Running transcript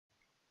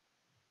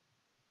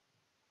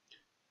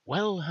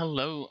Well,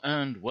 hello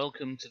and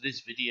welcome to this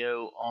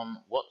video on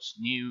what's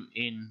new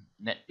in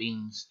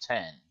NetBeans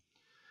 10.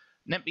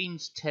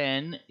 NetBeans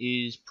 10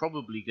 is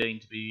probably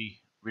going to be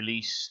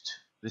released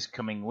this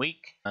coming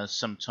week,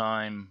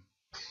 sometime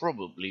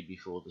probably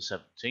before the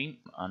 17th.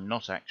 I'm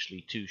not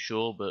actually too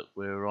sure, but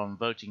we're on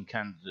voting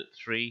candidate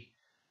 3,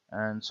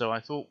 and so I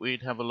thought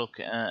we'd have a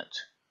look at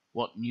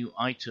what new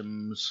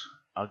items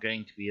are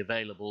going to be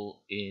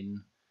available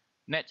in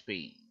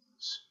NetBeans.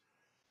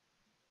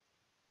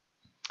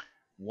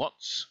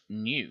 What's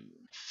new?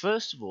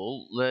 First of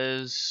all,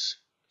 there's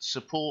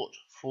support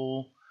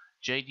for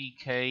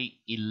JDK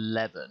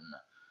 11.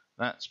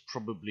 That's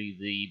probably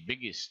the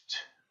biggest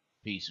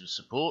piece of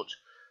support,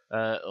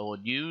 or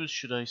news,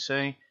 should I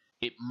say.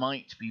 It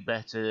might be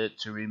better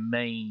to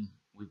remain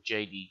with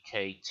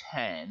JDK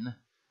 10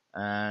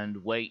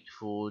 and wait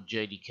for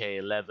JDK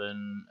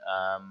 11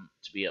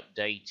 to be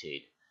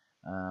updated.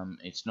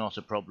 It's not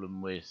a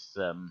problem with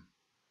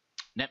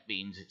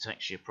NetBeans, it's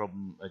actually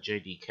a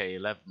JDK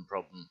 11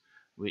 problem,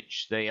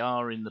 which they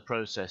are in the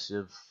process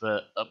of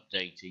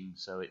updating,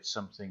 so it's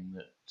something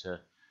that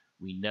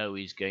we know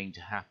is going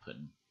to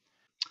happen.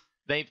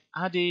 They've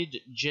added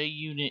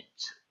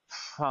JUnit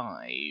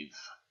 5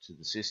 to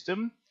the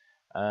system,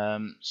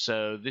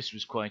 so this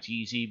was quite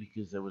easy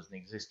because there was an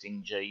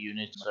existing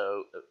JUnit,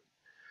 so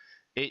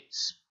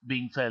it's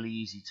been fairly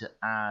easy to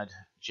add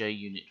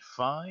JUnit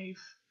 5.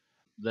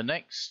 The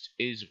next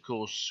is, of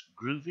course,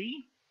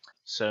 Groovy.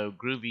 So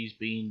Groovy's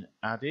been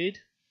added.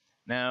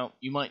 Now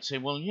you might say,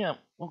 well,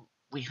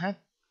 we had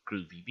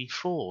Groovy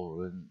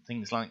before and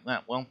things like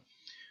that. Well,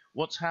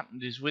 what's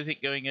happened is with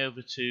it going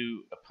over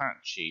to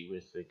Apache,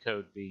 with the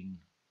code being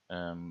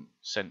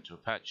sent to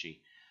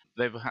Apache,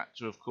 they've had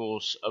to, of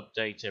course,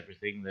 update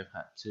everything. They've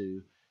had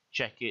to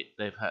check it.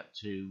 They've had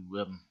to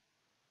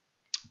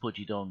put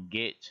it on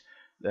Git,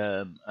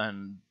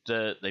 and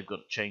they've got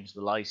to change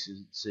the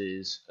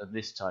licenses and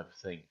this type of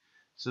thing.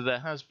 So there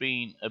has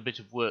been a bit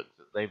of work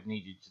that they've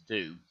needed to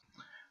do.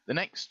 The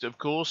next, of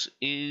course,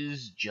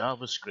 is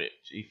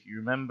JavaScript. If you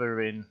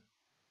remember in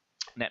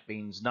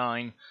NetBeans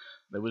 9,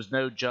 there was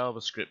no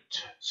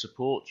JavaScript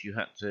support. You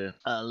had to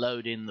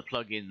load in the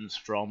plugins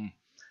from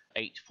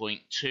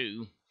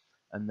 8.2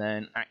 and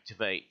then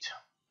activate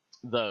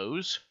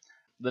those.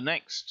 The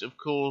next, of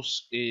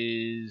course,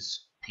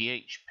 is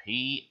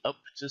PHP up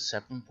to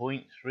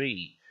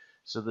 7.3.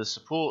 So the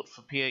support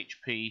for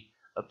PHP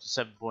up to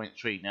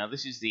 7.3. Now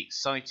this is the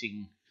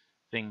exciting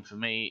thing for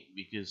me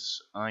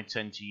because I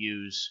tend to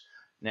use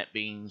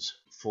NetBeans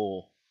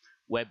for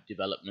web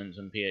development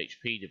and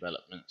PHP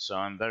development, so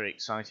I'm very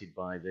excited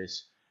by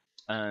this,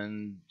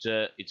 and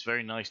it's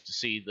very nice to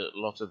see that a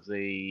lot of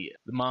the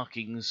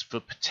markings for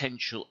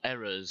potential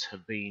errors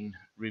have been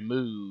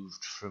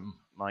removed from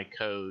my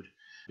code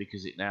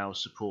because it now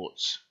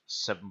supports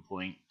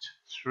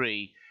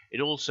 7.3.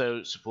 It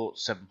also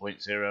supports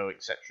 7.0,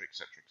 etc.,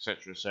 etc.,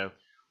 etc. So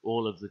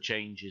all of the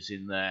changes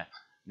in there.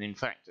 And in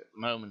fact, at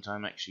the moment,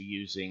 I'm actually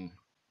using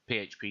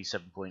PHP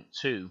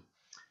 7.2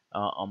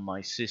 on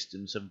my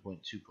system,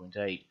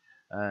 7.2.8,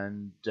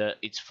 and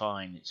it's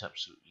fine. It's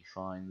absolutely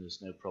fine. There's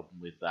no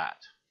problem with that.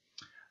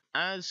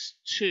 As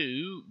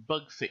to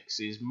bug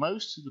fixes,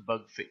 most of the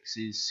bug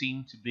fixes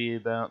seem to be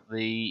about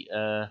the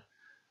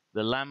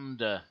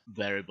lambda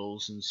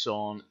variables and so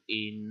on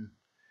in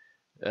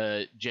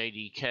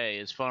JDK.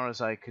 As far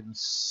as I can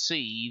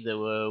see, there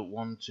were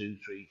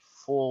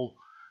 4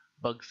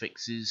 bug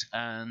fixes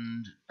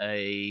and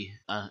an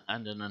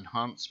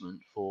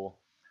enhancement for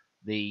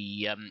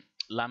the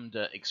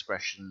lambda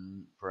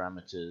expression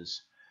parameters.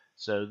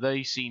 So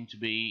they seem to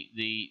be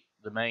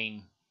the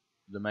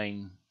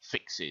main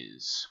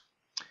fixes.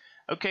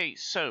 Okay,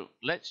 so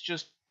let's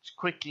just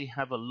quickly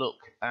have a look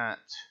at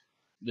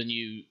the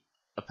new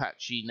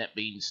Apache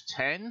NetBeans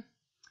 10.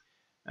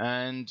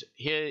 And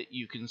here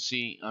you can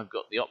see I've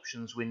got the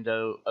options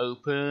window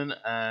open,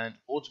 and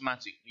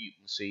automatically you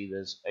can see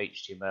there's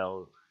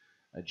HTML,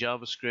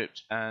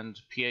 JavaScript and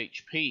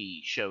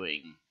PHP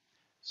showing.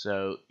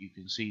 So you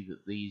can see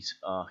that these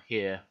are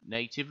here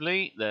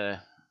natively.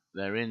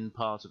 They're in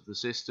part of the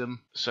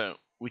system, so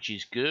which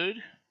is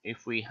good.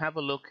 If we have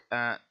a look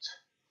at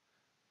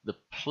the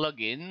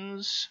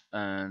plugins,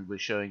 and we're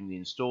showing the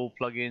install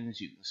plugins,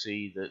 you can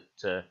see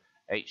that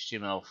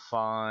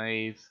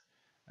HTML5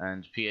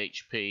 and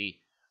PHP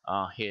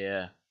are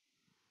here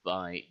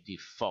by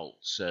default.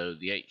 So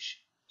the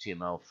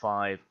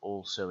HTML5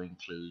 also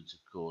includes, of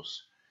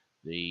course,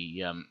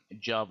 the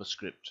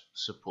JavaScript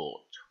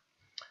support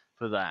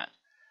for that.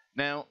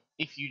 Now,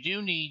 if you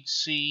do need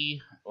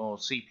C or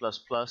C++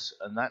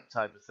 and that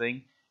type of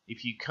thing,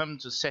 if you come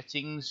to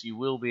settings, you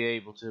will be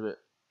able to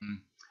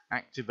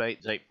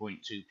activate the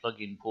 8.2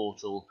 plugin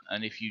portal,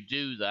 and if you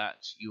do that,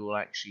 you will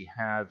actually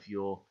have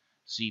your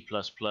C++,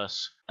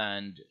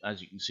 and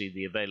as you can see,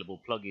 the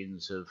available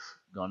plugins have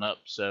gone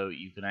up, so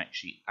you can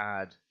actually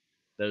add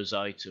those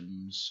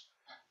items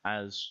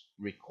as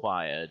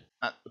required.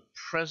 At the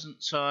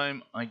present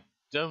time, I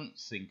don't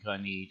think I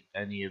need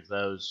any of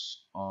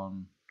those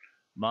on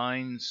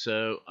mine,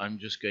 so I'm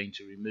just going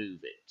to remove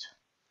it.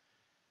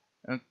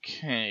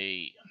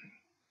 Okay,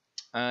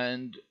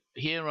 and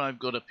here I've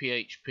got a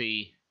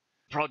PHP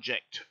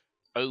project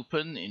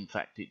open. In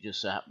fact, it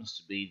just happens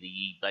to be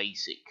the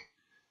basic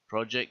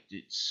project.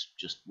 It's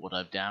just what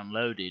I've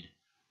downloaded,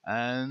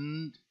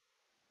 and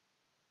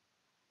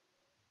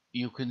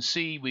you can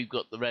see we've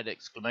got the red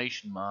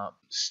exclamation mark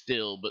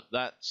still, but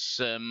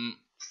that's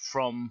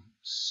from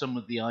some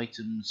of the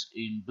items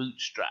in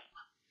Bootstrap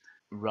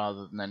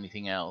rather than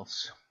anything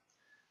else.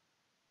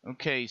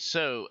 Okay,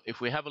 so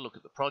if we have a look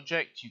at the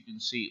project, you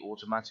can see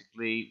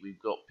automatically we've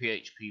got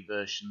PHP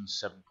version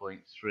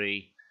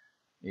 7.3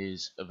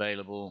 is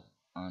available.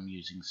 I'm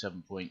using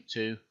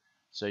 7.2,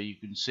 so you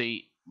can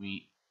see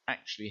we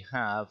actually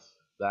have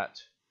that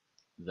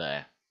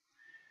there.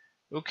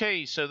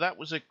 Okay, so that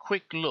was a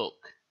quick look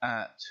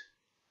at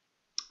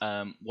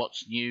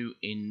what's new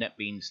in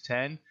NetBeans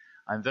 10.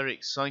 I'm very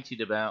excited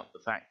about the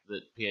fact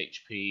that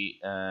PHP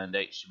and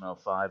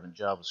HTML5 and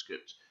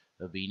JavaScript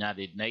have been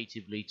added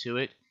natively to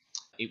it.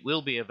 It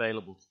will be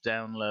available to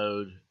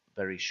download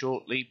very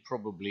shortly,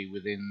 probably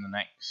within the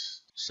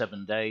next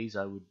 7 days,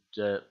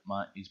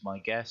 is my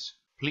guess.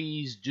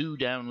 Please do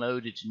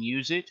download it and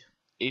use it.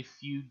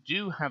 If you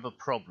do have a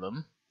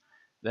problem,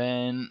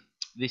 then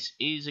this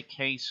is a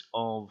case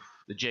of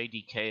the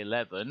JDK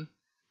 11,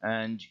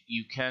 and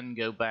you can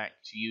go back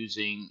to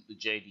using the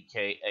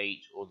JDK 8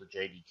 or the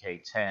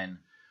JDK 10.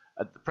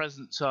 At the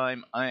present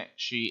time, I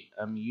actually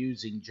am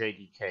using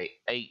JDK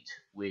 8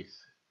 with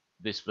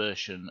this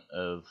version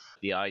of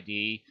the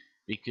IDE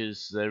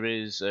because there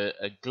is a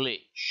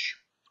glitch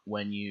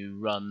when you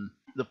run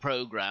the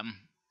program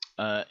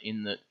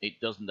in that it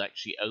doesn't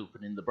actually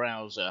open in the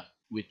browser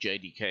with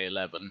JDK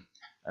 11.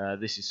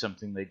 This is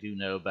something they do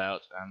know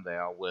about and they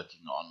are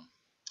working on.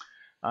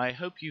 I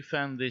hope you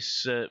found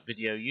this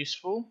video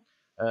useful.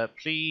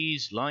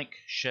 Please like,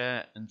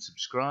 share and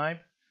subscribe.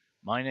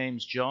 My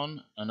name's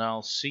John, and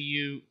I'll see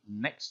you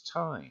next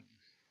time.